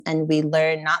And we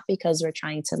learn not because we're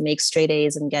trying to make straight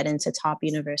A's and get into top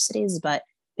universities, but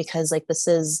because like this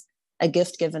is a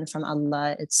gift given from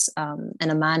Allah. It's an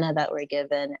amana that we're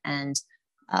given. And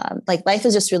like life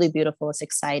is just really beautiful. It's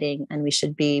exciting. And we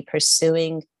should be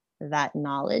pursuing that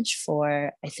knowledge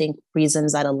for, I think,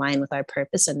 reasons that align with our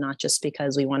purpose and not just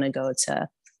because we want to go to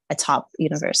a top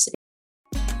university.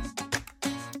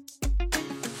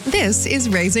 This is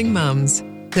Raising Mums,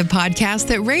 the podcast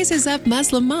that raises up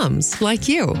Muslim mums like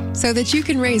you so that you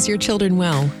can raise your children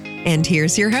well. And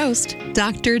here's your host,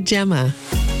 Dr. Gemma.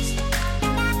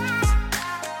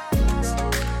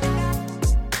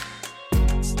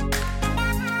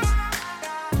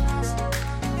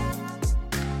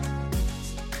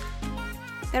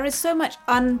 There is so much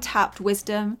untapped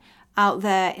wisdom out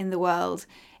there in the world,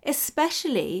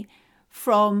 especially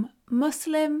from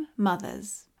Muslim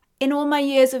mothers. In all my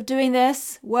years of doing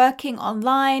this, working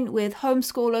online with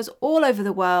homeschoolers all over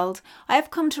the world, I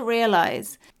have come to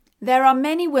realize there are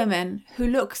many women who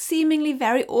look seemingly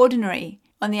very ordinary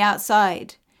on the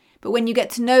outside, but when you get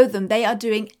to know them, they are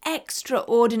doing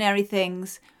extraordinary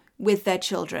things with their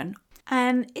children.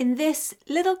 And in this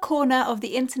little corner of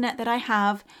the internet that I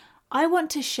have, I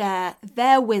want to share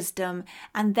their wisdom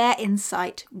and their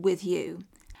insight with you.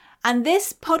 And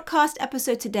this podcast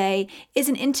episode today is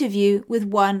an interview with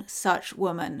one such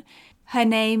woman. Her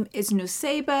name is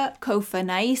Nusaiba Kofa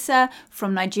Naisa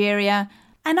from Nigeria.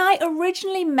 And I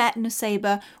originally met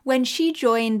Nusaiba when she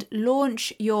joined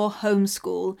Launch Your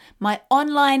Homeschool, my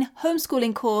online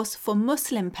homeschooling course for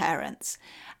Muslim parents.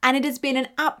 And it has been an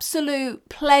absolute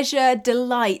pleasure,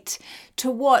 delight to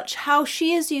watch how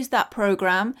she has used that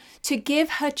program to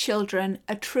give her children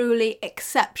a truly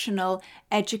exceptional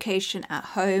education at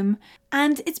home.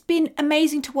 And it's been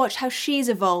amazing to watch how she's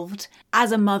evolved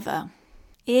as a mother.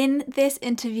 In this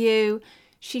interview,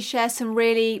 she shares some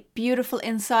really beautiful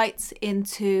insights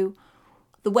into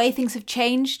the way things have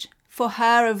changed for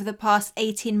her over the past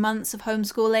 18 months of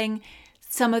homeschooling,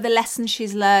 some of the lessons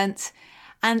she's learnt,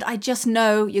 and I just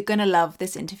know you're going to love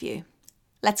this interview.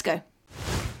 Let's go.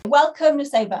 Welcome,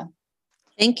 Nusaiba.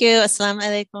 Thank you. Assalamu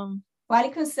alaikum. Wa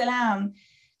alaikum salam.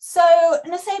 So,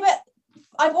 Nusaiba,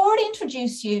 I've already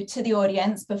introduced you to the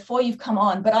audience before you've come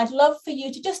on, but I'd love for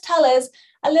you to just tell us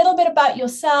a little bit about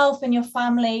yourself and your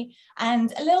family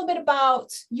and a little bit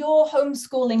about your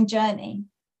homeschooling journey.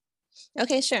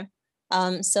 Okay, sure.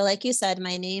 So like you said,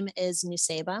 my name is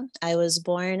Nusaiba. I was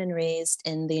born and raised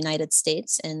in the United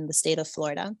States in the state of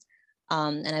Florida.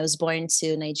 And I was born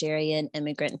to Nigerian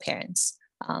immigrant parents.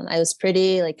 I was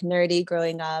pretty like nerdy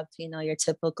growing up, you know, your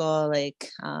typical like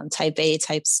type A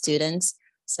type students.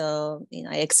 So, you know,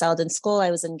 I excelled in school.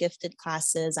 I was in gifted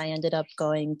classes. I ended up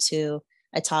going to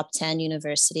a top 10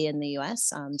 university in the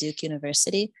US, Duke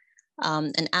University.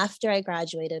 And after I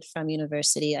graduated from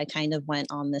university, I kind of went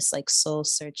on this like soul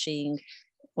searching,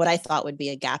 what I thought would be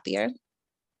a gap year.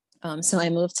 So I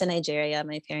moved to Nigeria,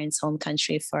 my parents' home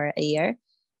country, for a year.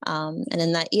 And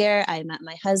in that year, I met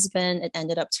my husband. It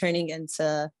ended up turning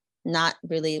into not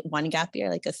really one gap year,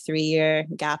 like a 3-year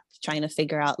gap, trying to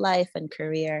figure out life and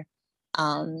career.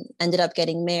 Ended up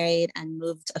getting married and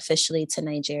moved officially to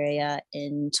Nigeria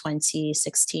in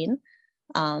 2016.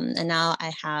 And now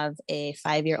I have a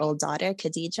 5-year-old daughter,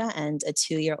 Khadija, and a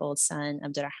 2-year-old son,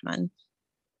 Abdurrahman.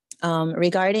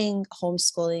 Regarding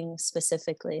homeschooling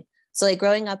specifically, so like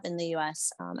growing up in the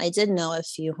US, I did know a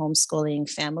few homeschooling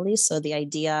families. So the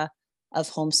idea of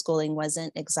homeschooling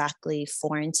wasn't exactly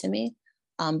foreign to me.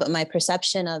 But my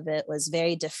perception of it was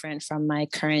very different from my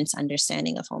current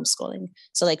understanding of homeschooling.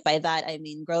 So like by that, I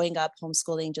mean, growing up,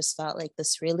 homeschooling just felt like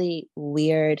this really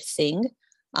weird thing.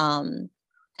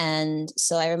 And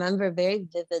so I remember very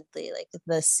vividly, like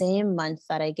the same month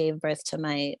that I gave birth to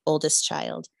my oldest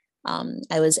child,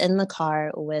 I was in the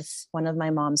car with one of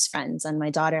my mom's friends, and my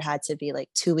daughter had to be like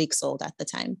 2 weeks old at the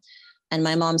time. And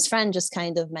my mom's friend just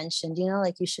kind of mentioned, you know,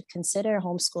 like you should consider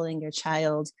homeschooling your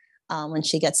child when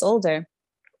she gets older.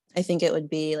 I think it would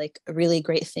be like a really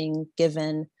great thing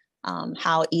given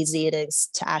how easy it is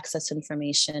to access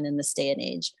information in this day and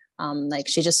age. Like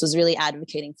she just was really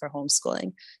advocating for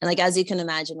homeschooling. And like, as you can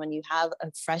imagine, when you have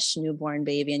a fresh newborn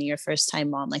baby and you're a first time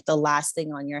mom, like the last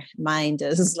thing on your mind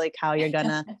is like how you're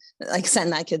gonna like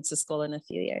send that kid to school in a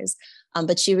few years.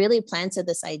 But she really planted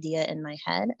this idea in my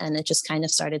head, and it just kind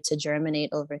of started to germinate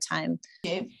over time.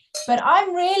 But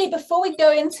I'm really, before we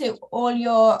go into all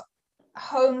your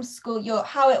homeschool,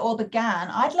 how it all began,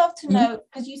 I'd love to know,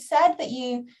 because you said that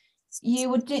you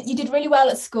did really well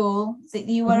at school, that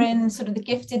you were in sort of the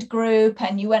gifted group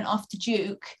and you went off to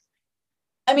Duke.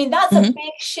 I mean, that's a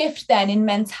big shift then in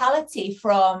mentality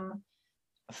from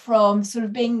from sort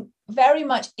of being very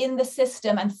much in the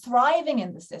system and thriving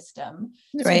in the system,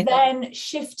 Right. to then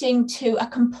shifting to a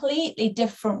completely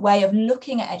different way of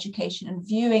looking at education and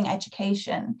viewing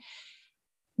education.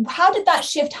 How did that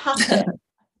shift happen?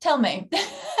 Tell me.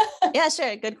 Yeah,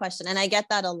 sure. Good question. And I get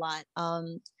that a lot.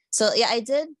 So yeah, I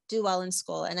did do well in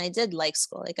school and I did like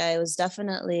school. Like I was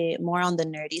definitely more on the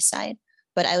nerdy side,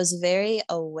 but I was very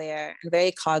aware and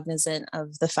very cognizant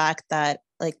of the fact that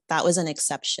like that was an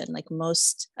exception. Like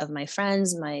most of my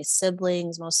friends, my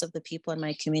siblings, most of the people in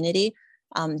my community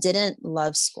didn't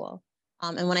love school.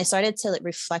 And when I started to like,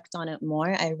 reflect on it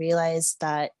more, I realized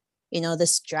that, you know,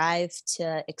 this drive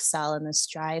to excel and this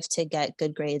drive to get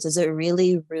good grades, is it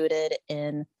really rooted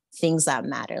in things that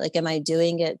matter? Like, am I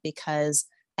doing it because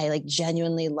I like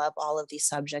genuinely love all of these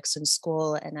subjects in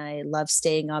school and I love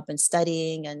staying up and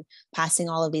studying and passing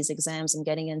all of these exams and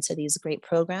getting into these great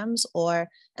programs? Or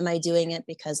am I doing it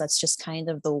because that's just kind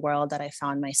of the world that I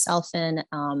found myself in,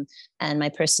 and my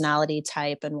personality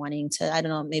type and wanting to, I don't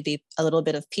know, maybe a little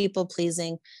bit of people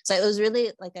pleasing. So it was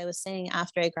really, like I was saying,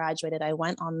 after I graduated, I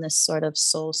went on this sort of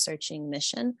soul searching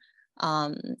mission.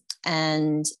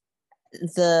 And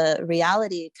the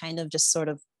reality kind of just sort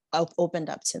of opened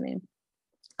up to me.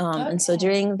 And so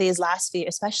during these last few,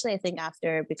 especially I think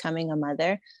after becoming a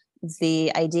mother,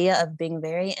 the idea of being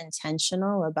very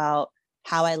intentional about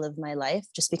how I live my life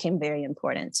just became very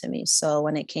important to me. So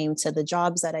when it came to the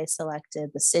jobs that I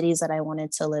selected, the cities that I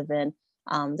wanted to live in,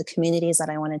 the communities that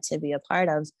I wanted to be a part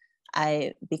of,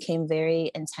 I became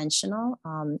very intentional.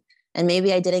 And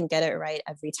maybe I didn't get it right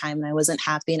every time and I wasn't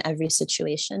happy in every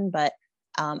situation, but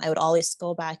I would always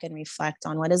go back and reflect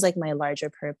on what is like my larger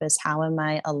purpose. How am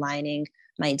I aligning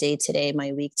my day to day,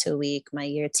 my week to week, my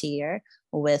year to year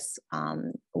with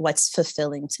what's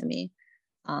fulfilling to me?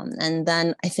 And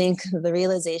then I think the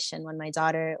realization when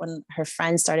when her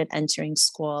friends started entering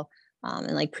school,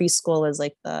 and like preschool was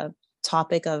like the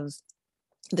topic of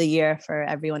the year for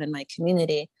everyone in my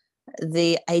community,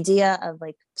 the idea of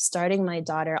like starting my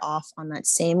daughter off on that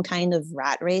same kind of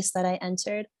rat race that I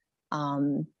entered,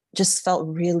 just felt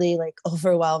really like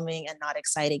overwhelming and not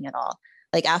exciting at all.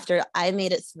 Like after I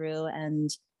made it through and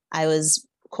I was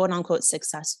quote unquote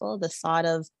successful, the thought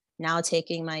of now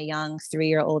taking my young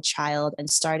 3-year-old child and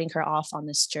starting her off on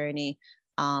this journey,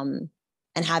 and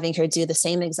having her do the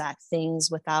same exact things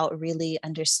without really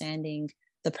understanding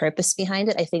the purpose behind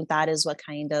it, I think that is what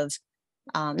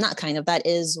that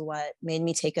is what made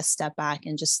me take a step back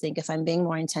and just think, if I'm being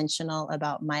more intentional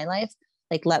about my life,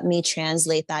 like let me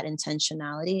translate that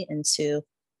intentionality into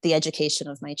the education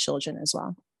of my children as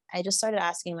well. I just started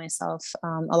asking myself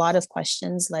a lot of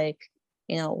questions like,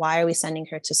 you know, why are we sending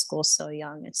her to school so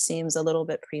young? It seems a little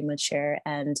bit premature.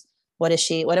 And what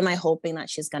am I hoping that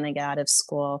she's going to get out of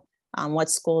school? What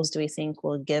schools do we think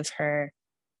will give her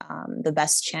the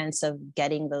best chance of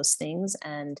getting those things?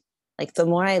 And like the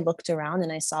more I looked around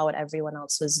and I saw what everyone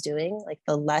else was doing, like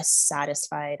the less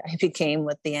satisfied I became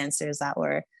with the answers that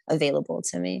were available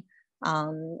to me.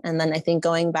 And then I think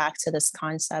going back to this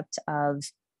concept of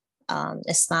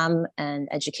Islam and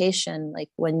education, like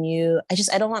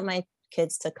I don't want my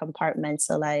kids to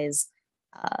compartmentalize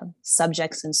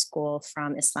subjects in school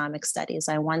from Islamic studies.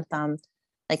 I want them,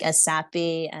 like as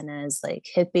sappy and as like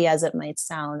hippie as it might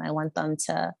sound, I want them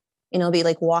to, you know, be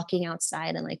like walking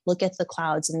outside and like look at the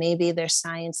clouds, and maybe their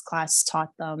science class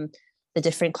taught them the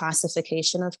different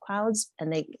classification of clouds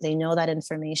and they know that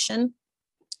information.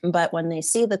 But when they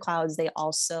see the clouds, they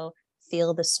also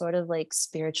feel this sort of like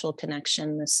spiritual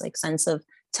connection, this like sense of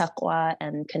taqwa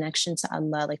and connection to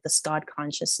Allah, like this God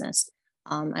consciousness.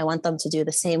 I want them to do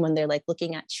the same when they're like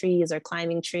looking at trees or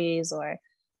climbing trees or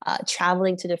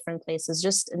traveling to different places,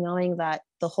 just knowing that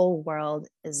the whole world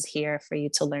is here for you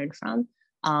to learn from.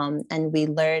 And we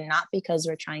learn not because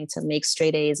we're trying to make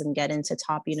straight A's and get into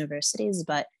top universities,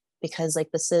 but because like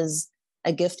this is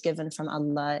a gift given from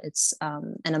Allah. It's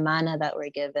an amana that we're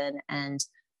given. And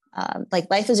like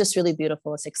life is just really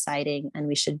beautiful. It's exciting. And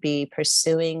we should be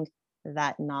pursuing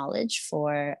that knowledge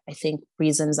for, I think,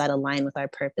 reasons that align with our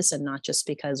purpose and not just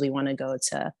because we want to go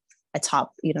to a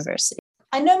top university.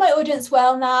 I know my audience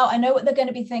well now. I know what they're going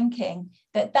to be thinking.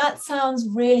 That sounds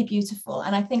really beautiful.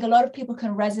 And I think a lot of people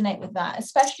can resonate with that,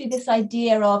 especially this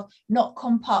idea of not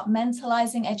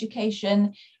compartmentalizing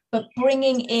education, but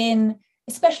bringing in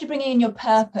your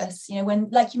purpose. You know, when,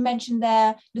 like you mentioned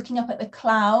there, looking up at the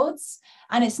clouds,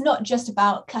 and it's not just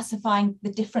about classifying the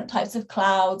different types of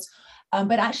clouds,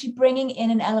 but actually bringing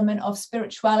in an element of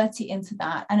spirituality into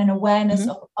that and an awareness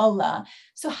of Allah.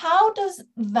 So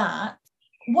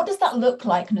what does that look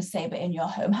like, Nusayba, in your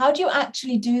home? How do you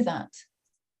actually do that?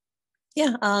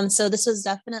 Yeah, so this was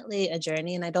definitely a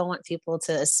journey, and I don't want people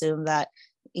to assume that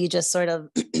you just sort of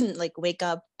like wake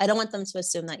up. I don't want them to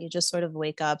assume that you just sort of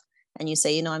wake up and you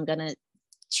say, I'm going to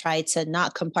try to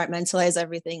not compartmentalize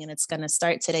everything and it's going to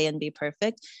start today and be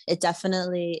perfect. It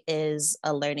definitely is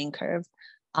a learning curve.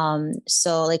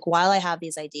 So like while I have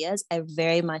these ideas, I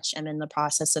very much am in the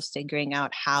process of figuring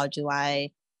out how do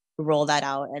I roll that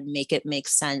out and make it make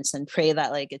sense, and pray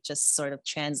that like it just sort of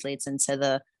translates into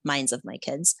the minds of my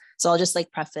kids. So I'll just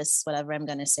like preface whatever I'm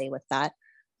going to say with that.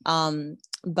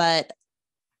 But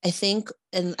I think,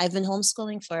 and I've been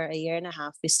homeschooling for a year and a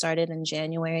half. We started in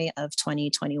January of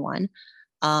 2021.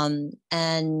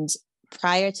 And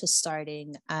prior to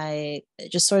starting, I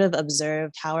just sort of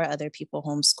observed how are other people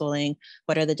homeschooling?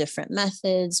 What are the different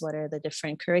methods? What are the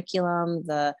different curriculum,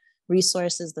 the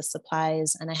resources, the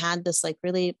supplies? And I had this like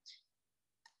really,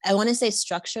 I want to say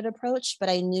structured approach, but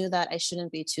I knew that I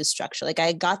shouldn't be too structured. Like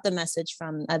I got the message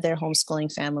from other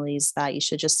homeschooling families that you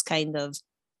should just kind of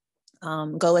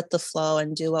go with the flow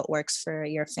and do what works for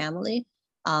your family.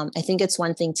 I think it's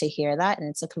one thing to hear that, and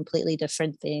it's a completely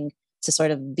different thing to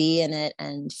sort of be in it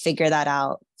and figure that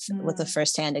out with a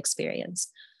firsthand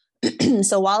experience.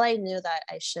 So while I knew that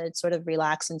I should sort of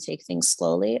relax and take things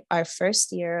slowly, our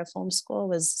first year of homeschool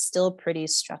was still pretty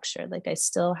structured. Like I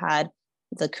still had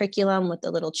the curriculum with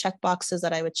the little check boxes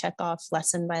that I would check off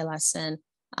lesson by lesson.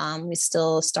 We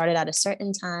still started at a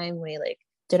certain time. We like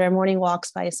did our morning walks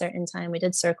by a certain time. We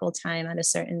did circle time at a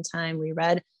certain time. We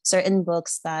read certain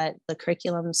books that the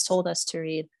curriculums told us to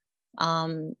read.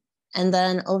 And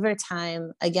then over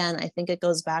time, again, I think it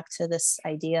goes back to this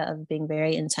idea of being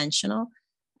very intentional.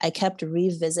 I kept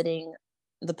revisiting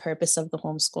the purpose of the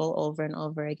homeschool over and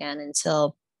over again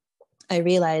until I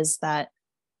realized that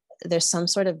there's some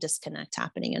sort of disconnect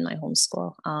happening in my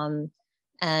homeschool.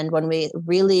 And when we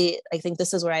really, I think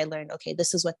this is where I learned, okay,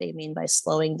 this is what they mean by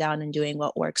slowing down and doing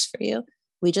what works for you.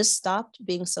 We just stopped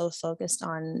being so focused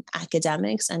on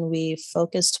academics and we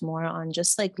focused more on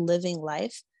just like living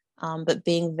life, but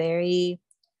being very,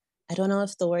 I don't know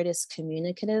if the word is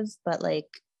communicative, but like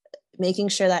making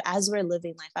sure that as we're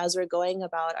living life, as we're going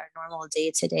about our normal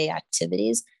day-to-day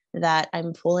activities, that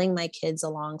I'm pulling my kids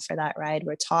along for that ride.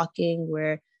 We're talking,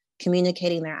 we're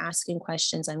communicating, they're asking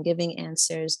questions, I'm giving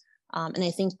answers. And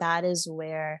I think that is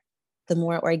where the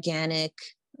more organic,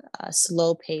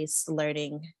 slow-paced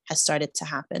learning has started to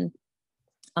happen.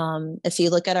 If you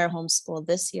look at our homeschool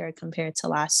this year compared to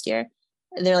last year,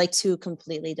 they're like two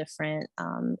completely different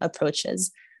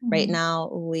approaches. Mm-hmm. Right now,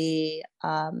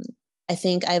 I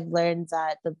think I've learned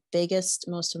that the biggest,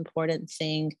 most important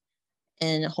thing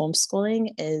in homeschooling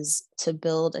is to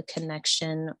build a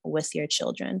connection with your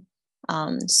children.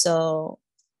 So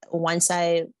once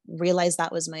I realized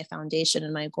that was my foundation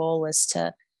and my goal was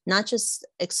to not just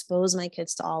expose my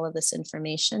kids to all of this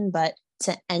information, but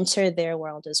to enter their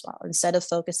world as well. Instead of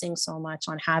focusing so much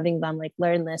on having them like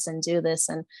learn this and do this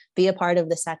and be a part of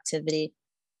this activity,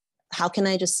 how can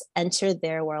I just enter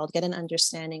their world, get an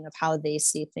understanding of how they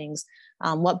see things?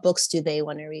 What books do they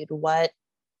want to read? What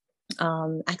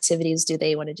activities do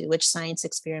they want to do? Which science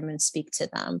experiments speak to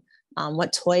them?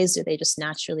 What toys do they just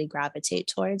naturally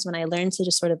gravitate towards? When I learned to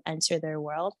just sort of enter their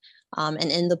world, and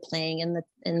in the playing,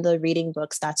 in the reading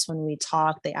books, that's when we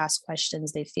talk, they ask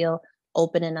questions, they feel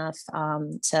open enough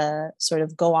to sort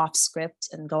of go off script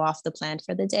and go off the plan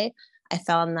for the day. I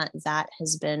found that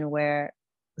has been where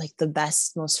like the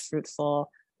best, most fruitful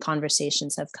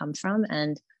conversations have come from.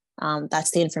 And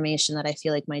that's the information that I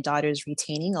feel like my daughter's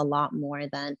retaining a lot more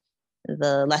than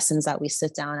the lessons that we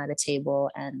sit down at a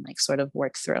table and like sort of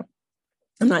work through.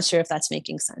 I'm not sure if that's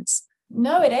making sense.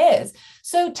 No, it is.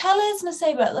 So tell us,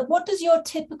 Nusayba, like, what does your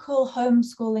typical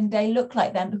homeschooling day look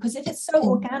like then? Because if it's so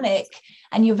organic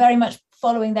and you're very much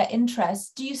following their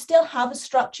interests, do you still have a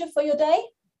structure for your day?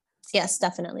 Yes,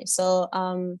 definitely. So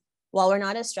while we're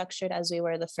not as structured as we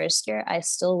were the first year, I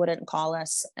still wouldn't call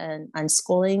us an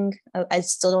unschooling. I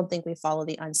still don't think we follow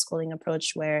the unschooling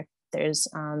approach where there's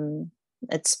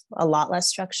it's a lot less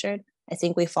structured. I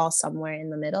think we fall somewhere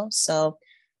in the middle. So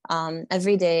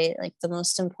every day, like the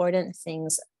most important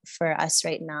things for us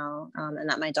right now, and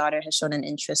that my daughter has shown an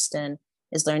interest in,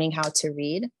 is learning how to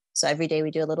read. So every day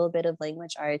we do a little bit of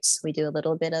language arts, we do a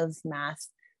little bit of math.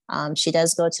 She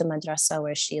does go to madrasa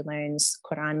where she learns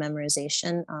Quran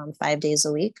memorization 5 days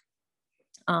a week.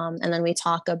 And then we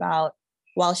talk about,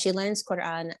 while she learns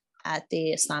Quran at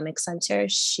the Islamic Center,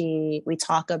 we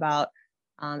talk about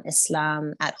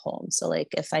Islam at home. So like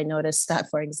if I notice that,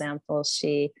 for example,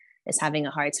 she is having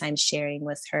a hard time sharing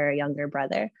with her younger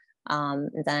brother,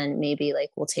 then maybe like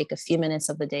we'll take a few minutes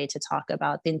of the day to talk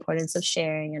about the importance of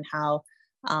sharing and how,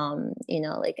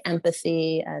 like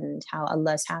empathy and how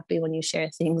Allah is happy when you share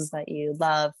things that you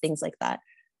love, things like that.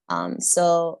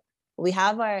 So we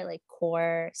have our like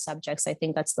core subjects. I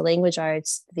think that's the language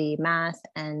arts, the math,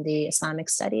 and the Islamic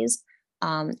studies.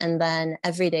 And then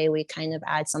every day we kind of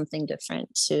add something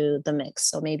different to the mix.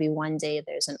 So maybe one day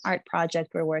there's an art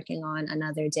project we're working on.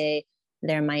 Another day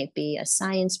there might be a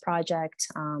science project.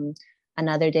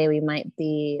 Another day we might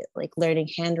be like learning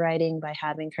handwriting by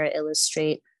having her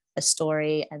illustrate a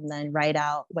story and then write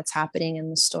out what's happening in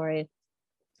the story.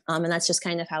 And that's just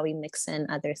kind of how we mix in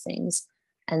other things.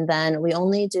 And then we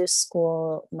only do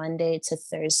school Monday to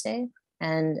Thursday.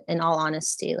 And in all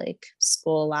honesty, like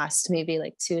school lasts maybe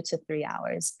like 2 to 3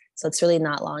 hours. So it's really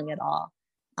not long at all.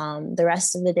 The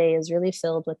rest of the day is really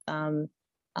filled with them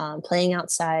playing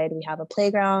outside. We have a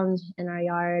playground in our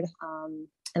yard,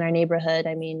 in our neighborhood.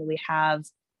 I mean, we have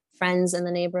friends in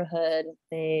the neighborhood.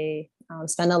 They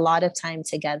spend a lot of time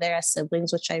together as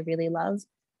siblings, which I really love.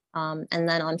 And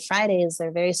then on Fridays,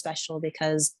 they're very special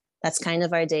because that's kind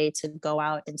of our day to go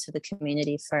out into the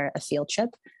community for a field trip.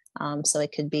 So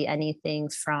it could be anything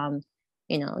from,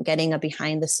 getting a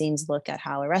behind the scenes look at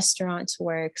how a restaurant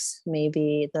works,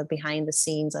 maybe the behind the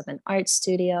scenes of an art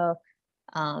studio,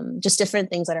 just different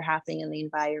things that are happening in the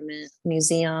environment,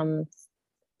 museum,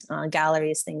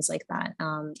 galleries, things like that.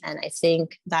 And I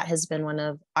think that has been one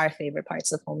of our favorite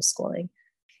parts of homeschooling.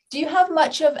 Do you have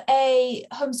much of a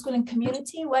homeschooling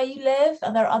community where you live?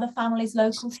 Are there other families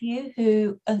local to you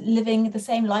who are living the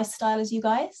same lifestyle as you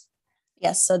guys?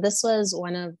 Yes, so this was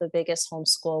one of the biggest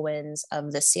homeschool wins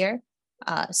of this year.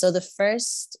 So the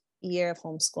first year of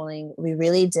homeschooling, we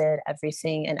really did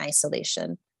everything in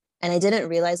isolation. And I didn't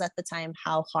realize at the time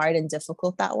how hard and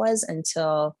difficult that was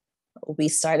until we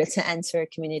started to enter a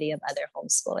community of other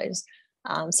homeschoolers.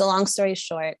 So long story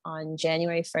short, on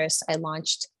January 1st, I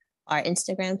launched our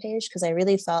Instagram page because I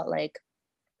really felt like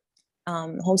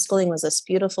homeschooling was this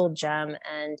beautiful gem.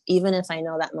 And even if I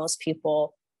know that most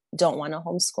people don't want to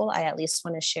homeschool, I at least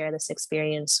want to share this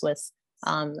experience with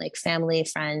like family,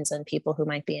 friends, and people who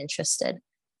might be interested.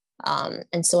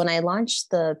 And so when I launched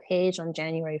the page on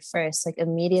January 1st, like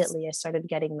immediately I started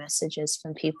getting messages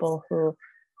from people who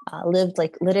lived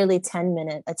like literally a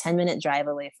 10-minute drive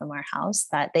away from our house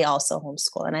that they also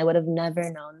homeschool. And I would have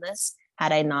never known this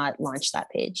had I not launched that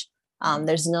page.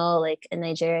 There's no, like in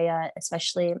Nigeria,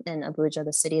 especially in Abuja,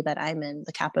 the city that I'm in,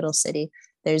 the capital city,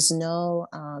 there's no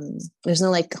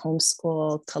like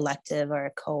homeschool collective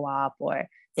or co-op or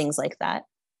things like that.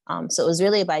 So it was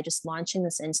really by just launching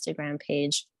this Instagram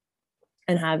page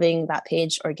and having that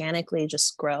page organically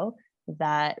just grow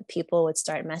that people would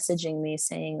start messaging me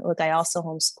saying, look, I also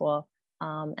homeschool.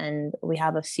 And we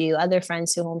have a few other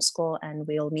friends who homeschool and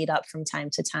we'll meet up from time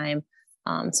to time.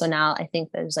 So now I think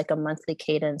there's like a monthly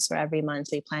cadence where every month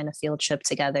we plan a field trip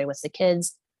together with the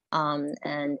kids.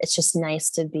 And it's just nice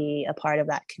to be a part of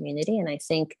that community. And I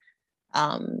think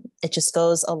it just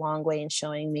goes a long way in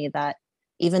showing me that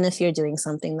even if you're doing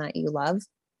something that you love,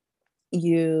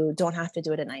 you don't have to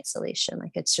do it in isolation.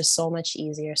 Like it's just so much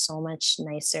easier, so much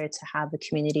nicer to have a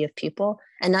community of people.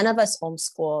 And none of us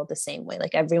homeschool the same way.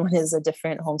 Like everyone is a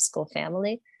different homeschool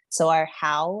family. So our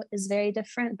how is very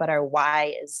different, but our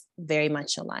why is very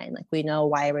much aligned. Like we know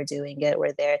why we're doing it.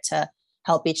 We're there to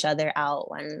help each other out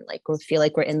when like we feel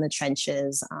like we're in the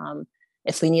trenches.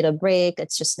 If we need a break,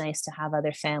 it's just nice to have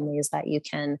other families that you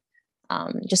can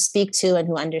just speak to and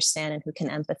who understand and who can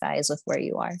empathize with where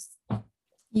you are.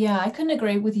 Yeah, I couldn't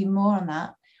agree with you more on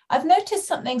that. I've noticed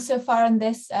something so far in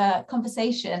this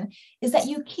conversation is that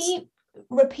you keep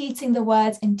repeating the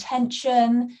words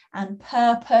intention and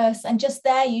purpose, and just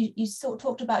there you sort of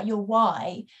talked about your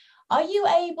why. Are you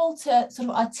able to sort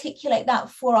of articulate that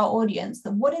for our audience?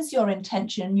 That what is your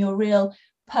intention, your real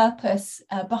purpose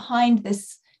behind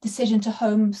this decision to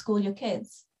homeschool your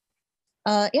kids?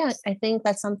 Yeah, I think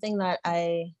that's something that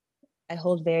I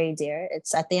hold very dear.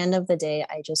 It's at the end of the day,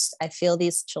 I feel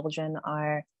these children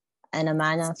are an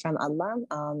amana from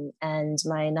Allah. And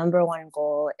my number one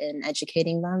goal in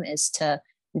educating them is to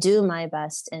do my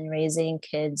best in raising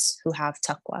kids who have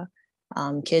taqwa.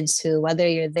 Kids who, whether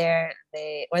you're there,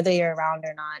 whether you're around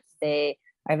or not, they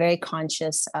are very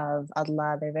conscious of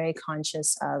Allah. They're very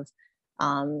conscious of,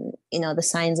 the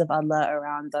signs of Allah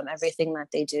around them. Everything that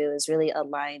they do is really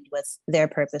aligned with their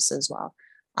purpose as well.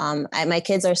 My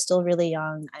kids are still really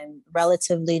young. I'm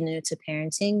relatively new to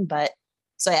parenting, but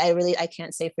so I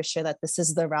can't say for sure that this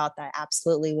is the route that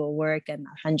absolutely will work and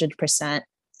 100%,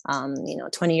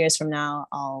 20 years from now,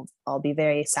 I'll be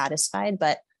very satisfied.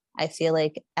 But I feel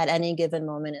like at any given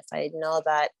moment, if I know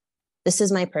that this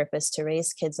is my purpose to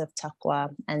raise kids of taqwa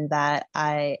and that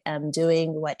I am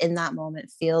doing what in that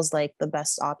moment feels like the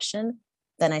best option,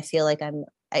 then I feel like I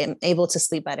am able to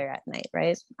sleep better at night.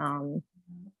 Right.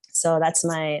 So that's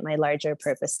my larger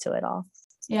purpose to it all.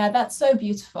 Yeah, that's so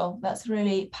beautiful. That's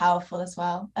really powerful as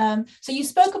well. So you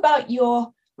spoke about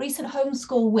your recent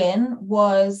homeschool win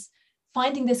was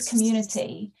finding this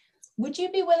community. Would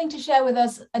you be willing to share with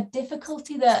us a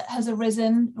difficulty that has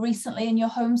arisen recently in your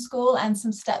homeschool and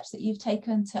some steps that you've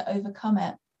taken to overcome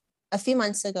it? A few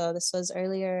months ago, this was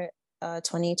earlier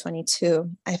 2022,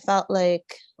 I felt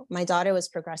like my daughter was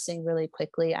progressing really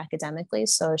quickly academically.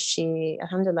 So she,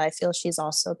 alhamdulillah, I feel she's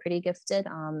also pretty gifted.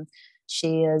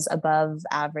 She is above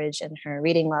average in her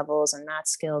reading levels and math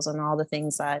skills and all the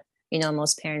things that,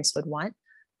 most parents would want.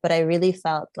 But I really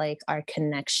felt like our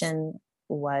connection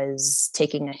was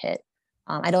taking a hit.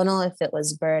 I don't know if it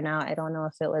was burnout. I don't know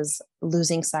if it was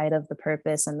losing sight of the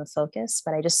purpose and the focus,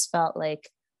 but I just felt like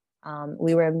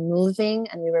we were moving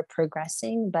and we were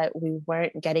progressing, but we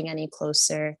weren't getting any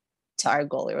closer to our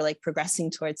goal. We were like progressing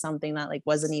towards something that like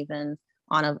wasn't even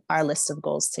on our list of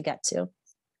goals to get to.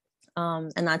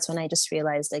 And that's when I just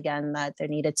realized again that there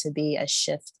needed to be a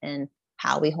shift in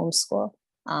how we homeschool.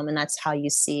 And that's how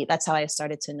I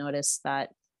started to notice that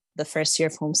the first year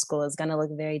of homeschool is going to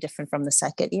look very different from the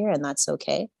second year, and that's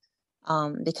okay.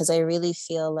 Because I really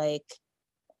feel like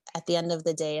at the end of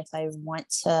the day, if I want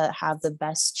to have the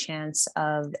best chance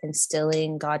of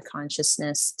instilling God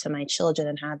consciousness to my children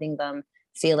and having them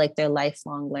feel like they're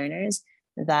lifelong learners,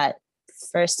 that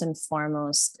first and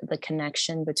foremost, the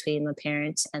connection between the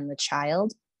parent and the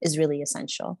child is really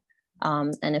essential.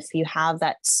 And if you have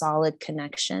that solid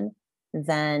connection,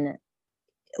 then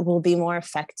we'll be more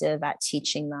effective at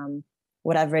teaching them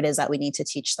whatever it is that we need to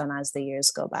teach them as the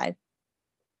years go by.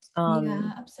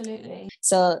 Yeah, absolutely.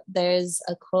 So there's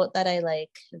a quote that I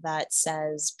like that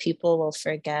says, people will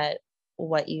forget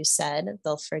what you said,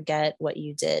 they'll forget what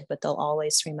you did, but they'll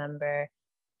always remember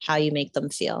how you make them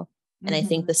feel. And I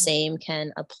think the same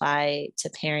can apply to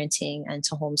parenting and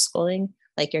to homeschooling.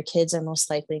 Like your kids are most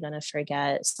likely going to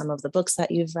forget some of the books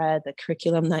that you've read, the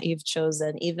curriculum that you've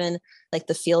chosen, even like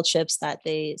the field trips that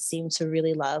they seem to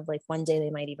really love. Like one day they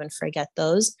might even forget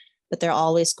those, but they're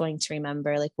always going to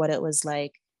remember like what it was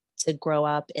like to grow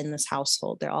up in this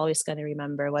household. They're always going to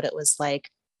remember what it was like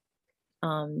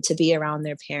to be around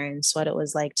their parents, what it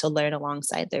was like to learn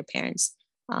alongside their parents.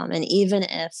 And even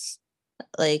if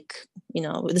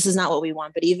this is not what we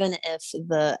want, but even if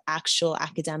the actual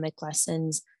academic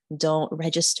lessons don't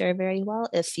register very well,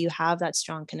 if you have that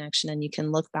strong connection and you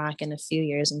can look back in a few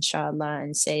years, inshallah,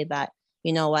 and say that,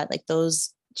 you know what, like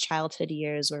those childhood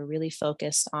years were really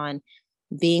focused on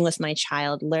being with my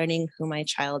child, learning who my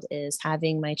child is,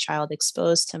 having my child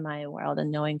exposed to my world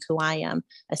and knowing who I am,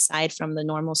 aside from the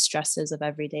normal stresses of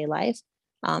everyday life.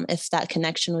 If that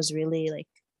connection was really like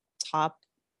top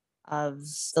of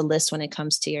the list when it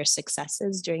comes to your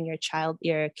successes during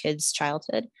your kid's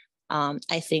childhood,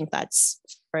 I think that's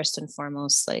first and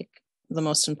foremost like the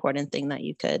most important thing that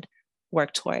you could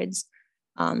work towards.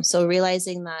 So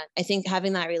realizing that, I think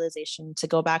having that realization, to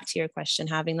go back to your question,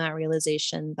 having that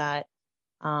realization that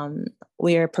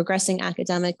we are progressing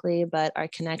academically, but our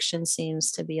connection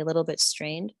seems to be a little bit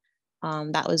strained.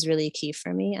 That was really key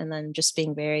for me. And then just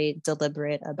being very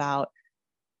deliberate about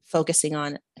focusing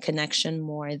on connection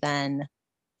more than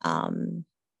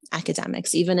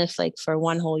academics. Even if like for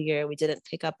one whole year, we didn't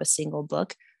pick up a single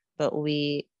book, but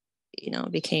we,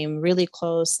 became really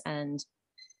close, and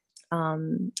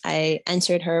I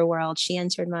entered her world. She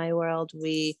entered my world.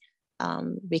 We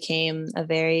became a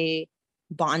very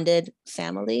bonded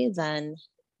family. Then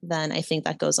I think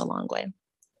that goes a long way.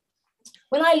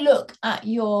 When I look at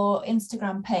your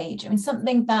Instagram page, I mean,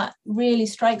 something that really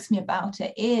strikes me about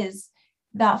it is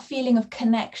that feeling of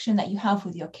connection that you have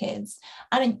with your kids.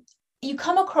 And you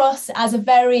come across as a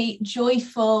very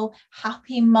joyful,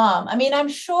 happy mum. I mean, I'm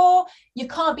sure you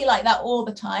can't be like that all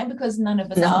the time because none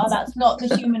of us are. That's not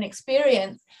the human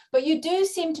experience. But you do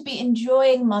seem to be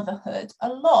enjoying motherhood a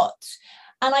lot.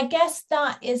 And I guess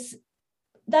that is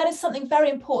something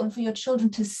very important for your children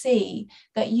to see,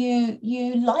 that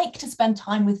you like to spend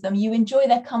time with them, you enjoy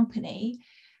their company.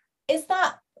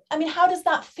 How does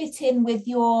that fit in with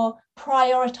your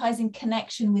prioritizing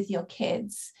connection with your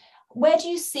kids? Where do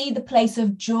you see the place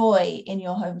of joy in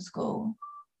your homeschool?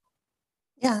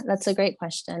 Yeah, that's a great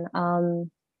question.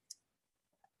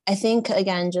 I think,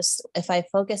 again, just if I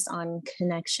focus on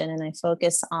connection and I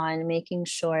focus on making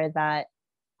sure that,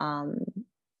 how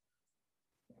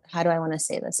do I want to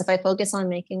say this? If I focus on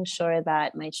making sure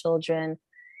that my children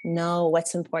know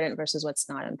what's important versus what's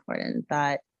not important,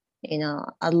 that,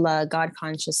 Allah, God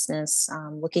consciousness,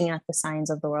 looking at the signs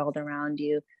of the world around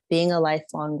you, being a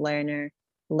lifelong learner,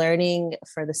 learning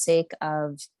for the sake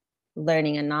of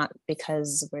learning and not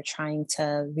because we're trying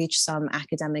to reach some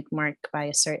academic mark by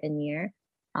a certain year.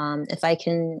 If I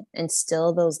can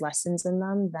instill those lessons in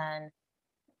them, then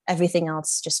everything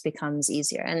else just becomes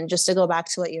easier. And just to go back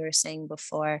to what you were saying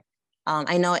before,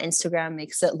 I know Instagram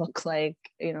makes it look like,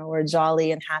 we're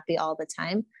jolly and happy all the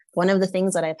time. One of the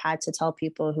things that I've had to tell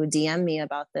people who DM me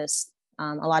about this,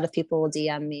 a lot of people will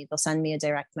DM me, they'll send me a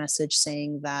direct message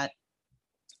saying that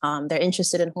they're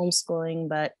interested in homeschooling,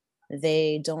 but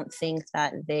they don't think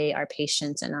that they are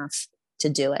patient enough to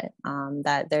do it,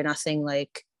 that they're nothing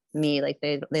like me, like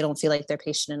they don't feel like they're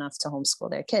patient enough to homeschool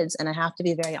their kids. And I have to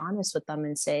be very honest with them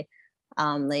and say,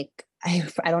 I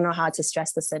don't know how to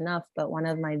stress this enough, but one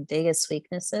of my biggest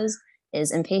weaknesses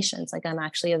is impatience. Like I'm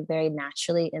actually a very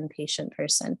naturally impatient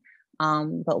person.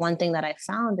 But one thing that I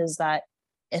found is that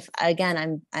if,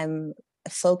 again, I'm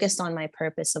focused on my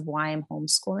purpose of why I'm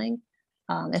homeschooling.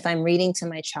 If I'm reading to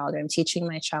my child or I'm teaching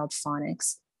my child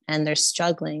phonics and they're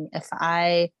struggling, if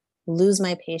I lose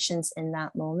my patience in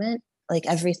that moment, like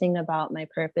everything about my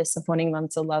purpose of wanting them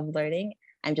to love learning,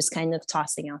 I'm just kind of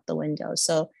tossing out the window.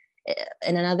 So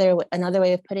and another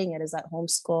way of putting it is that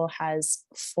homeschool has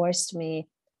forced me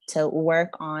to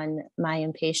work on my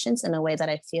impatience in a way that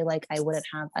I feel like I wouldn't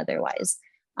have otherwise.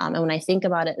 And when I think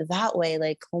about it that way,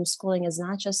 like homeschooling is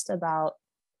not just about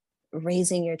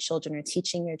raising your children or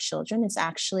teaching your children. It's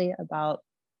actually about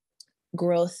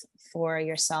growth for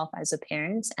yourself as a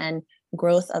parent and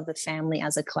growth of the family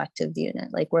as a collective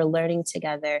unit. Like we're learning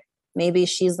together. Maybe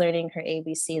she's learning her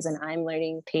ABCs and I'm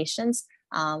learning patience,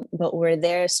 but we're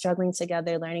there struggling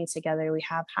together, learning together. We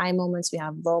have high moments, we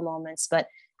have low moments, but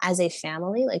as a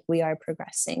family, like we are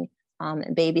progressing,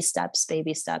 baby steps,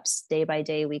 day by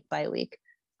day, week by week.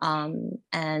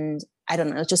 And I don't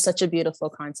know, it's just such a beautiful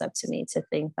concept to me to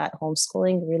think that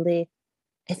homeschooling really,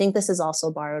 I think this is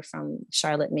also borrowed from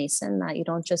Charlotte Mason, that you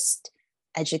don't just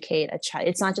educate a child.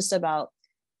 It's not just about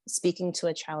speaking to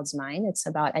a child's mind, it's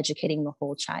about educating the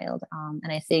whole child.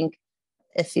 And I think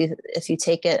if you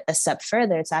take it a step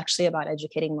further, it's actually about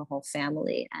educating the whole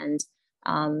family and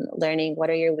learning what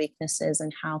are your weaknesses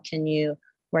and how can you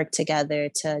work together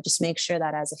to just make sure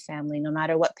that as a family, no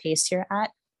matter what pace you're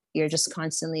at, you're just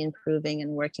constantly improving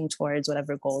and working towards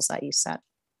whatever goals that you set.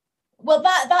 Well,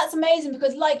 that's amazing,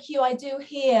 because like you, I do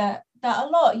hear that a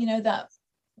lot, that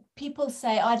people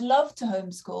say, I'd love to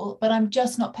homeschool, but I'm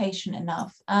just not patient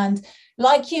enough. And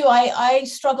like you, I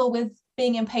struggle with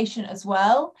being impatient as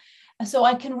well. So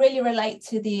I can really relate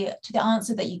to the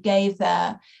answer that you gave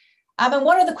there. And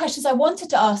one of the questions I wanted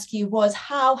to ask you was,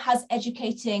 how has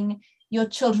educating your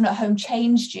children at home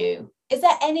changed you? Is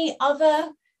there any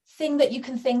other thing that you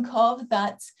can think of,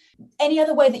 that any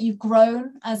other way that you've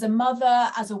grown as a mother,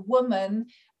 as a woman,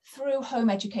 through home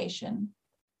education?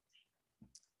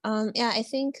 I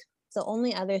think the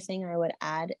only other thing I would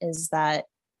add is that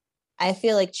I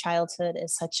feel like childhood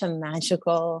is such a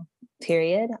magical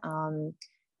period.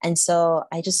 And so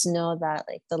I just know that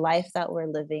like the life that we're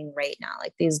living right now,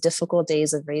 like these difficult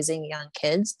days of raising young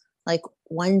kids, like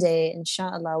one day,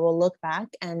 inshallah, we'll look back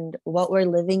and what we're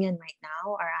living in right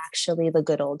now are actually the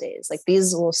good old days. Like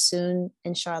these will soon,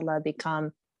 inshallah,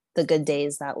 become the good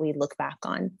days that we look back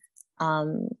on.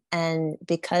 And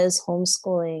because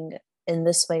homeschooling in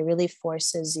this way really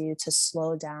forces you to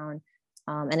slow down,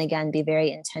 and again, be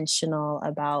very intentional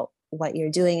about what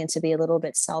you're doing and to be a little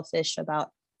bit selfish about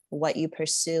what you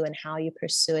pursue and how you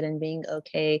pursue it and being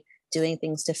okay doing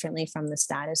things differently from the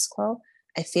status quo.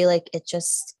 I feel like it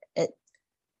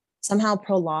somehow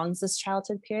prolongs this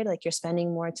childhood period. Like you're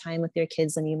spending more time with your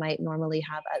kids than you might normally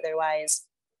have otherwise.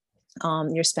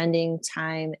 You're spending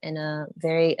time in a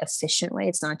very efficient way.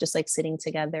 It's not just like sitting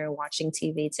together, watching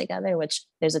TV together, which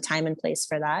there's a time and place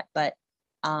for that. But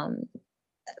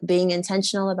being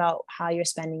intentional about how you're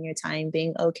spending your time,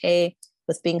 being okay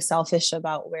with being selfish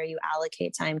about where you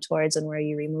allocate time towards and where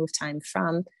you remove time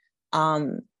from.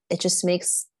 It just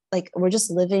makes like, we're just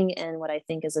living in what I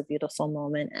think is a beautiful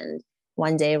moment. And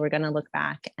one day we're going to look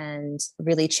back and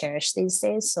really cherish these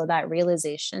days. So that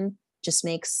realization just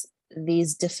makes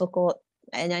these difficult,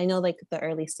 and I know like the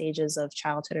early stages of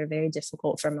childhood are very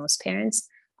difficult for most parents,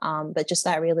 but just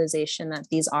that realization that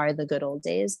these are the good old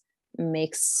days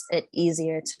makes it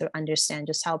easier to understand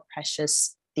just how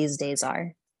precious these days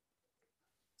are.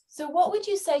 So what would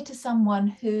you say to someone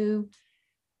who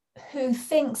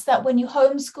thinks that when you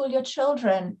homeschool your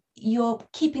children, you're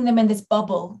keeping them in this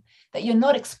bubble, that you're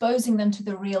not exposing them to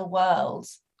the real world?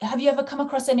 Have you ever come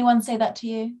across anyone say that to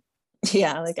you?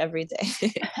 Yeah, like every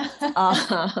day.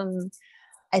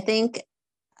 I think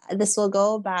this will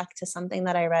go back to something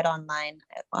that I read online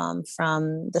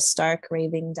from the Stark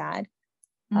Raving Dad.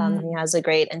 He has a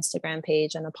great Instagram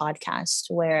page and a podcast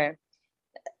where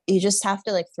you just have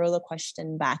to like throw the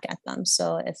question back at them.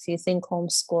 So if you think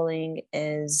homeschooling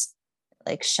is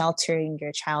like sheltering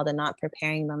your child and not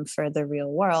preparing them for the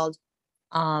real world,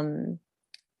 um,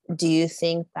 do you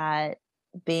think that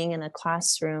being in a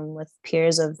classroom with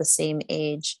peers of the same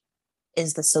age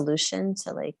is the solution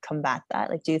to like combat that?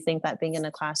 Like, do you think that being in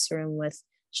a classroom with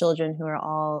children who are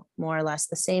all more or less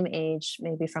the same age,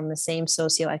 maybe from the same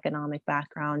socioeconomic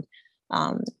background,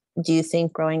 um, do you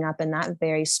think growing up in that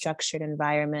very structured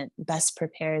environment best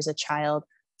prepares a child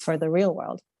for the real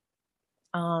world?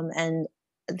 And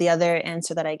the other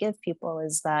answer that I give people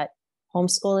is that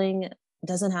homeschooling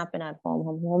doesn't happen at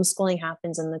home. Homeschooling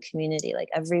happens in the community. Like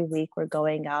every week we're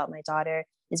going out. My daughter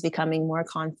is becoming more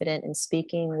confident in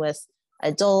speaking with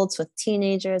adults, with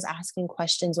teenagers, asking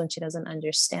questions when she doesn't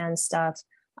understand stuff.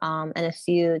 And if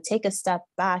you take a step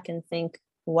back and think,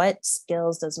 what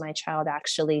skills does my child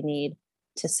actually need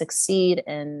to succeed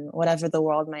in whatever the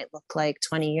world might look like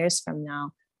 20 years from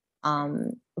now?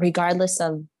 Regardless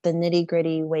of the nitty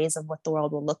gritty ways of what the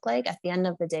world will look like, at the end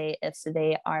of the day, if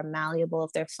they are malleable,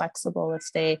 if they're flexible, if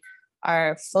they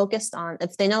are focused on,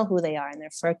 if they know who they are and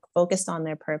they're focused on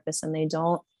their purpose and they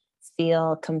don't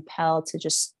feel compelled to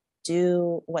just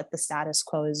do what the status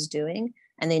quo is doing,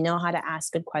 and they know how to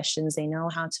ask good questions, they know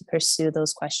how to pursue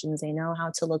those questions, they know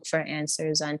how to look for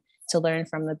answers and to learn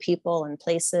from the people and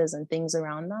places and things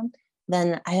around them,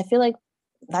 then I feel like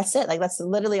that's it. Like that's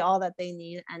literally all that they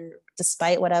need. And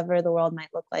despite whatever the world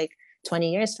might look like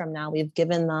 20 years from now, we've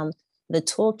given them the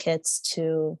toolkit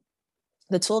to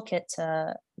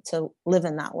live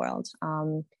in that world.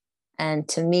 And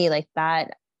to me, like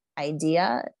that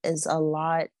idea is a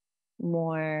lot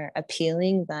more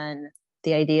appealing than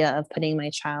the idea of putting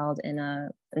my child in a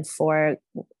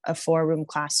four-room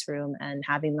classroom and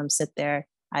having them sit there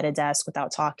at a desk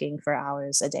without talking for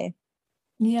hours a day.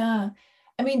 Yeah.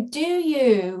 I mean, do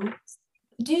you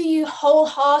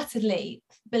wholeheartedly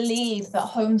believe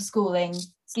that homeschooling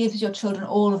gives your children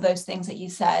all of those things that you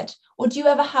said? Or do you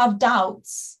ever have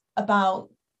doubts about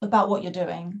what you're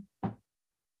doing?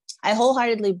 I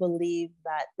wholeheartedly believe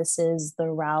that this is the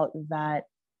route that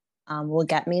will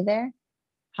get me there.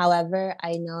 However,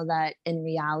 I know that in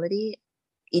reality,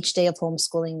 each day of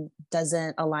homeschooling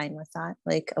doesn't align with that.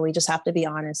 Like, we just have to be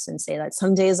honest and say that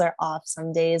some days are off,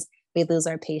 some days we lose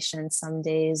our patience, some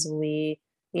days we,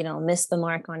 miss the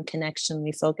mark on connection,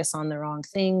 we focus on the wrong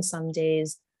thing. Some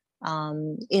days,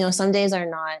 some days are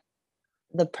not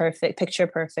the picture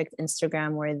perfect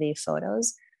Instagram worthy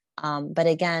photos. But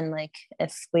again, like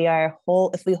if we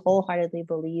wholeheartedly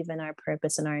believe in our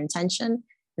purpose and our intention,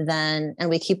 then, and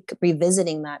we keep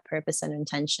revisiting that purpose and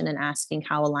intention and asking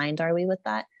how aligned are we with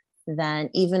that, then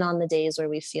even on the days where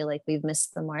we feel like we've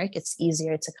missed the mark, it's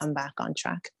easier to come back on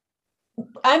track.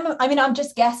 I'm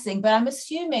just guessing, but I'm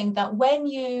assuming that when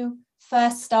you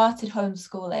first started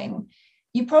homeschooling,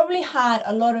 you probably had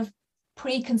a lot of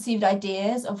preconceived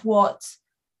ideas of what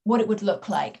it would look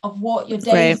like, of what your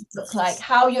days would look like,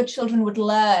 how your children would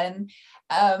learn.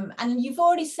 And you've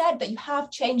already said that you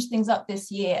have changed things up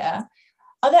this year.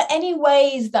 Are there any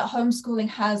ways that homeschooling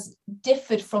has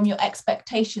differed from your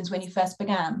expectations when you first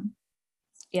began?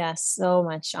 Yes, so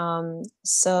much.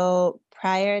 So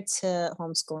prior to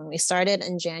homeschooling, we started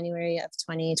in January of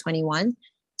 2021.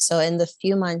 So in the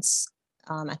few months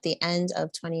at the end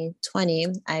of 2020,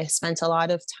 I spent a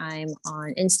lot of time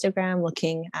on Instagram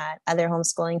looking at other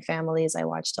homeschooling families. I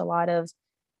watched a lot of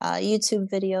YouTube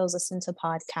videos, listened to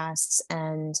podcasts,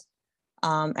 and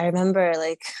I remember,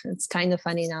 like, it's kind of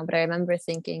funny now, but I remember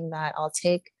thinking that I'll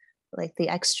take like the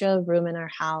extra room in our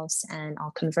house and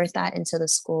I'll convert that into the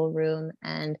school room.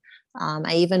 And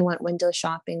I even went window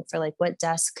shopping for like what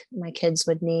desk my kids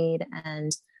would need.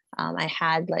 And I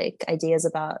had like ideas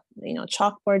about,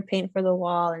 chalkboard paint for the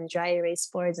wall and dry erase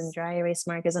boards and dry erase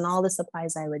markers and all the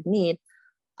supplies I would need.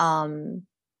 And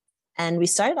we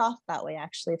started off that way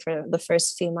actually for the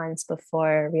first few months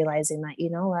before realizing that,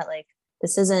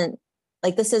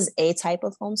 like, this is a type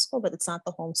of homeschool, but it's not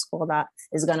the homeschool that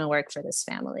is going to work for this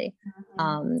family.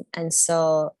 Mm-hmm. And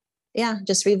so,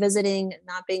 just revisiting,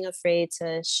 not being afraid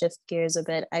to shift gears a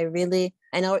bit. I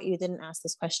know you didn't ask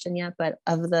this question yet, but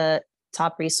of the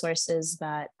top resources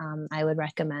that I would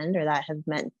recommend or that have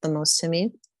meant the most to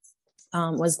me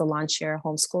was the Launch Your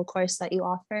Homeschool course that you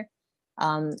offer.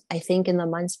 I think in the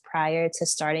months prior to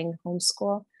starting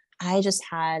homeschool, I just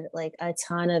had like a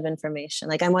ton of information.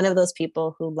 Like, I'm one of those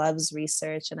people who loves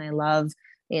research and I love,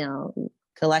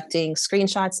 collecting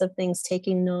screenshots of things,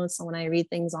 taking notes when I read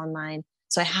things online.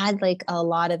 So I had like a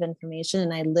lot of information,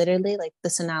 and I literally, like,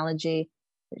 this analogy,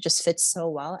 it just fits so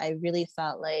well. I really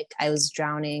felt like I was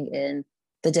drowning in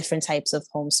the different types of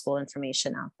homeschool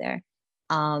information out there.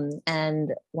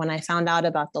 And when I found out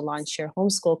about the Launch Your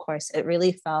Homeschool course, it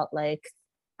really felt like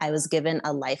I was given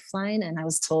a lifeline, and I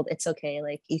was told it's okay,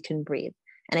 like you can breathe.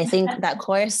 And I think that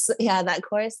course,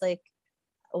 like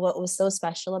what was so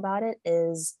special about it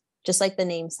is just like the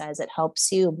name says, it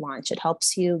helps you launch, it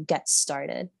helps you get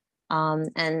started.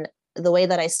 And the way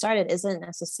that I started isn't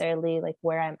necessarily like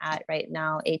where I'm at right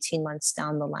now, 18 months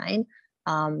down the line.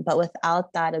 But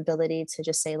without that ability to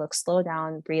just say, look, slow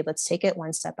down, breathe, let's take it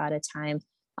one step at a time.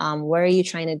 Where are you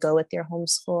trying to go with your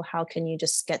homeschool? How can you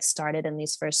just get started in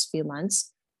these first few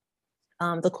months?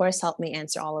 The course helped me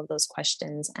answer all of those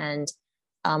questions. And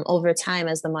over time,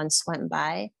 as the months went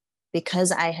by,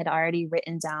 because I had already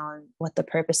written down what the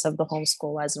purpose of the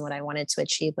homeschool was and what I wanted to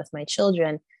achieve with my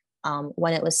children,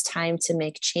 when it was time to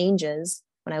make changes,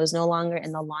 when I was no longer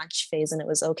in the launch phase and it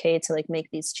was okay to like make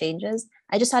these changes,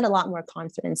 I just had a lot more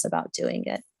confidence about doing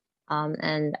it.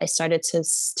 And I started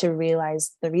to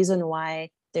realize the reason why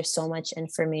there's so much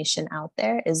information out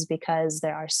there is because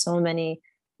there are so many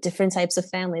different types of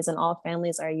families, and all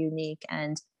families are unique.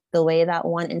 And the way that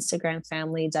one Instagram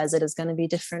family does it is going to be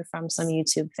different from some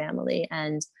YouTube family.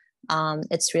 And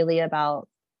it's really about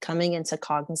coming into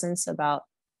cognizance about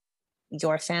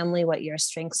your family, what your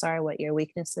strengths are, what your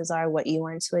weaknesses are, what you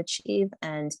want to achieve,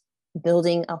 and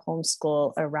building a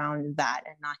homeschool around that,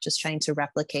 and not just trying to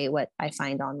replicate what I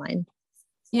find online.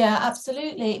 Yeah,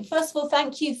 absolutely. First of all,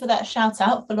 thank you for that shout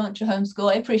out for Launch Your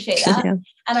Homeschool. I appreciate that. Yeah.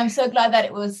 And I'm so glad that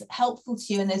it was helpful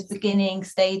to you in those beginning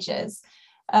stages.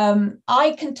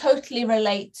 I can totally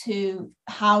relate to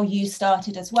how you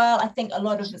started as well. I think a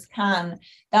lot of us can,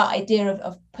 that idea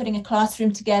of putting a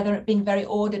classroom together, it being very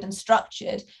ordered and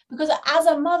structured, because as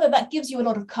a mother, that gives you a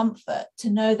lot of comfort to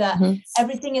know that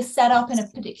everything is set up in a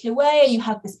particular way and you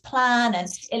have this plan and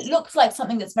it looks like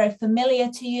something that's very familiar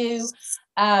to you.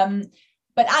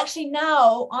 But actually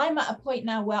now I'm at a point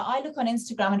now where I look on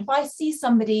Instagram, and if I see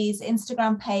somebody's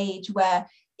Instagram page where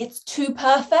it's too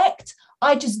perfect,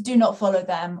 I just do not follow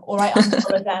them, or I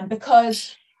unfollow them,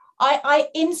 because I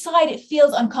inside it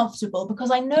feels uncomfortable, because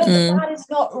I know that is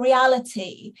not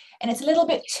reality, and it's a little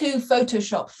bit too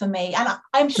Photoshop for me. And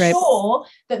I'm sure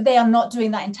that they are not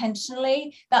doing that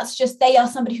intentionally. That's just, they are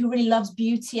somebody who really loves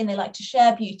beauty and they like to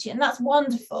share beauty, and that's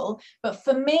wonderful. But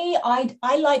for me, I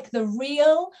like the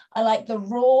real, I like the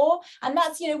raw, and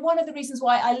that's, you know, one of the reasons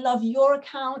why I love your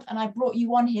account, and I brought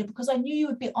you on here, because I knew you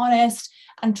would be honest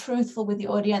and truthful with the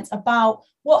audience about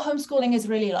what homeschooling is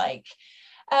really like.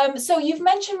 So you've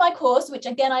mentioned my course, which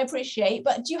again, I appreciate,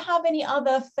 but do you have any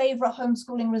other favorite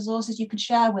homeschooling resources you could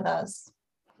share with us?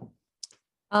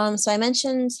 So I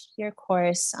mentioned your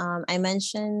course. I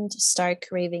mentioned Start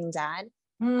Craving Dad.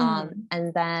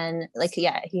 And then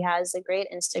he has a great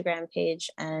Instagram page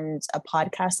and a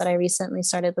podcast that I recently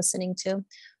started listening to.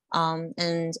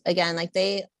 And again, like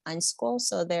they unschool,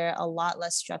 so they're a lot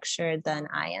less structured than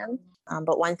I am.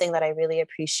 But one thing that I really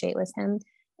appreciate with him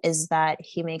is that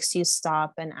he makes you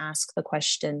stop and ask the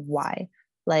question, why?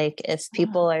 Like if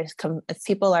people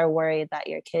are worried that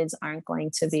your kids aren't going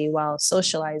to be well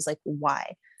socialized, like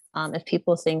why? If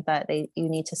people think that you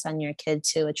need to send your kid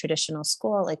to a traditional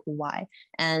school, like why?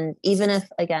 And even if,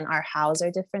 again, our hows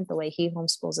are different, the way he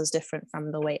homeschools is different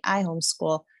from the way I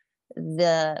homeschool,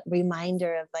 the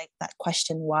reminder of like that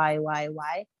question, why,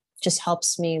 just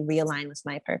helps me realign with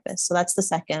my purpose. So that's the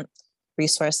second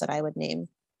resource that I would name.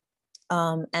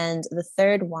 And the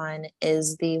third one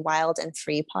is the Wild and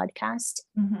Free podcast.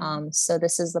 So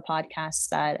this is the podcast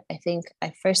that I think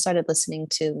I first started listening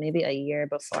to maybe a year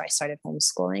before I started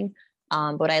homeschooling.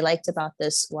 But what I liked about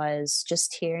this was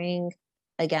just hearing,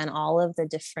 again, all of the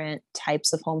different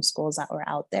types of homeschools that were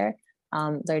out there,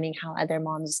 learning how other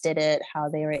moms did it, how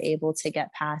they were able to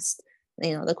get past,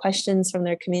 the questions from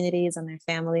their communities and their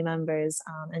family members,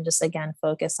 and just, again,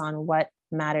 focus on what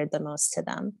mattered the most to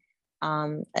them.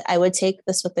 I would take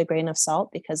this with a grain of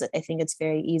salt, because I think it's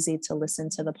very easy to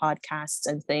listen to the podcasts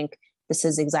and think this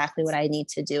is exactly what I need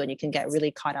to do. And you can get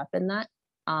really caught up in that.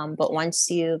 But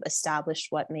once you've established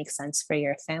what makes sense for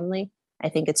your family, I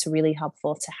think it's really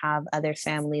helpful to have other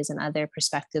families and other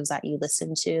perspectives that you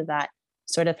listen to that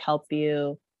sort of help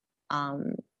you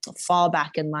fall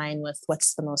back in line with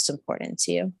what's the most important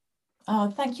to you.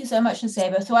 Oh, thank you so much,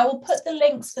 Nusayba. So I will put the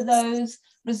links for those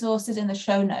resources in the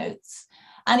show notes.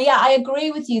 And yeah, I agree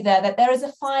with you there that there's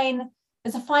a fine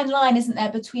line, isn't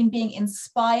there, between being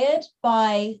inspired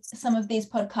by some of these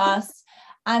podcasts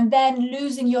and then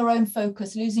losing your own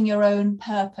focus, losing your own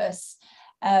purpose.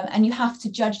 And you have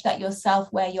to judge that yourself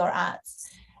where you're at.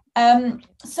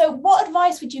 So what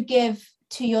advice would you give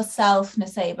to yourself,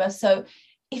 Nusayba? So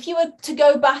if you were to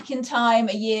go back in time,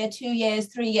 a year, 2 years,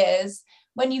 3 years,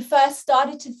 when you first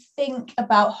started to think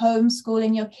about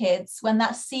homeschooling your kids, when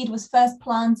that seed was first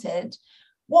planted,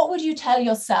 what would you tell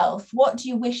yourself? What do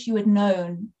you wish you had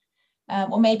known?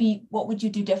 Or maybe what would you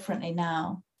do differently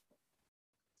now?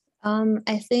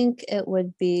 I think it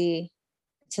would be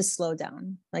to slow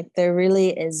down. Like there really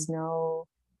is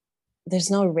there's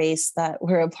no race that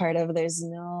we're a part of. There's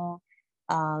no,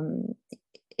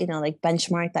 like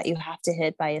benchmark that you have to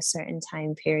hit by a certain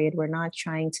time period. We're not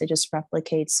trying to just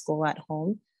replicate school at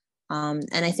home.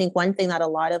 And I think one thing that a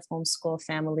lot of homeschool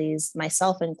families,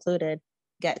 myself included,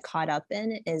 get caught up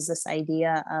in is this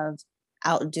idea of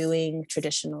outdoing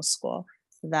traditional school.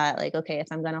 That like, okay, if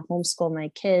I'm going to homeschool my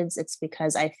kids, it's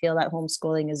because I feel that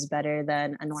homeschooling is better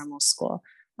than a normal school.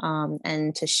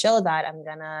 And to show that, I'm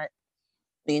going to,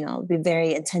 be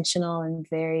very intentional and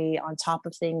very on top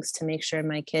of things to make sure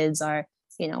my kids are,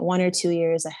 1 or 2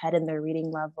 years ahead in their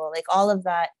reading level. Like all of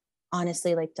that,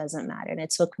 honestly, like doesn't matter. And it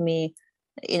took me,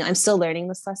 I'm still learning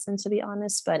this lesson, to be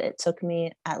honest, but it took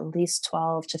me at least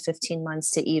 12 to 15 months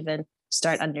to even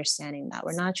start understanding that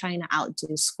we're not trying to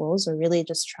outdo schools. We're really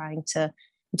just trying to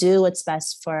do what's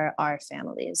best for our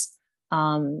families.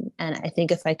 And I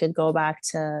think if I could go back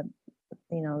to,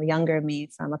 younger me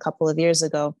from a couple of years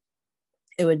ago,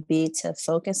 it would be to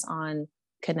focus on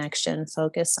connection,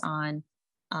 focus on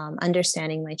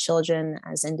understanding my children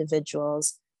as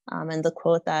individuals. And the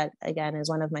quote that, again, is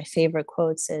one of my favorite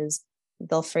quotes is,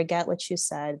 they'll forget what you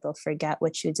said, they'll forget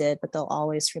what you did, but they'll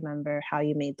always remember how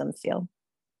you made them feel.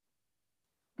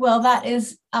 Well, that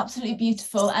is absolutely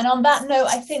beautiful. And on that note,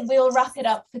 I think we'll wrap it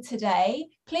up for today.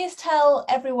 Please tell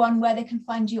everyone where they can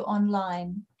find you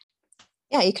online.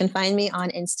 Yeah, you can find me on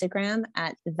Instagram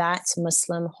at That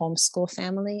Muslim Homeschool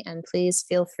Family. And please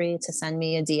feel free to send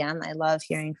me a DM. I love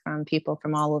hearing from people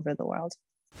from all over the world.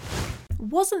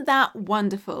 Wasn't that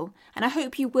wonderful? And I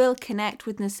hope you will connect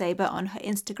with Nusayba on her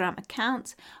Instagram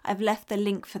account. I've left the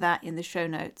link for that in the show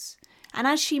notes. And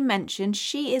as she mentioned,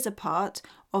 she is a part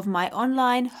of my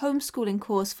online homeschooling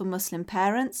course for Muslim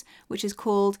parents, which is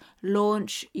called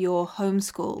Launch Your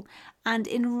Homeschool. And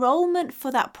enrollment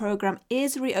for that program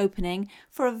is reopening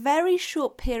for a very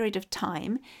short period of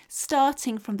time,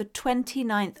 starting from the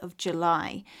 29th of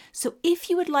July. So if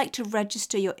you would like to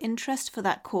register your interest for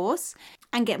that course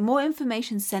and get more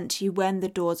information sent to you when the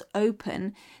doors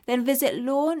open, then visit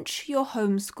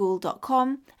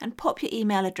launchyourhomeschool.com and pop your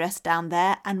email address down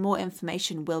there and more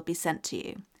information will be sent to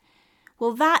you.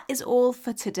 Well, that is all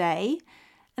for today.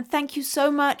 And thank you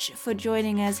so much for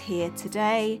joining us here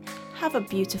today. Have a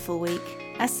beautiful week.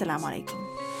 Assalamu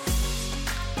alaikum.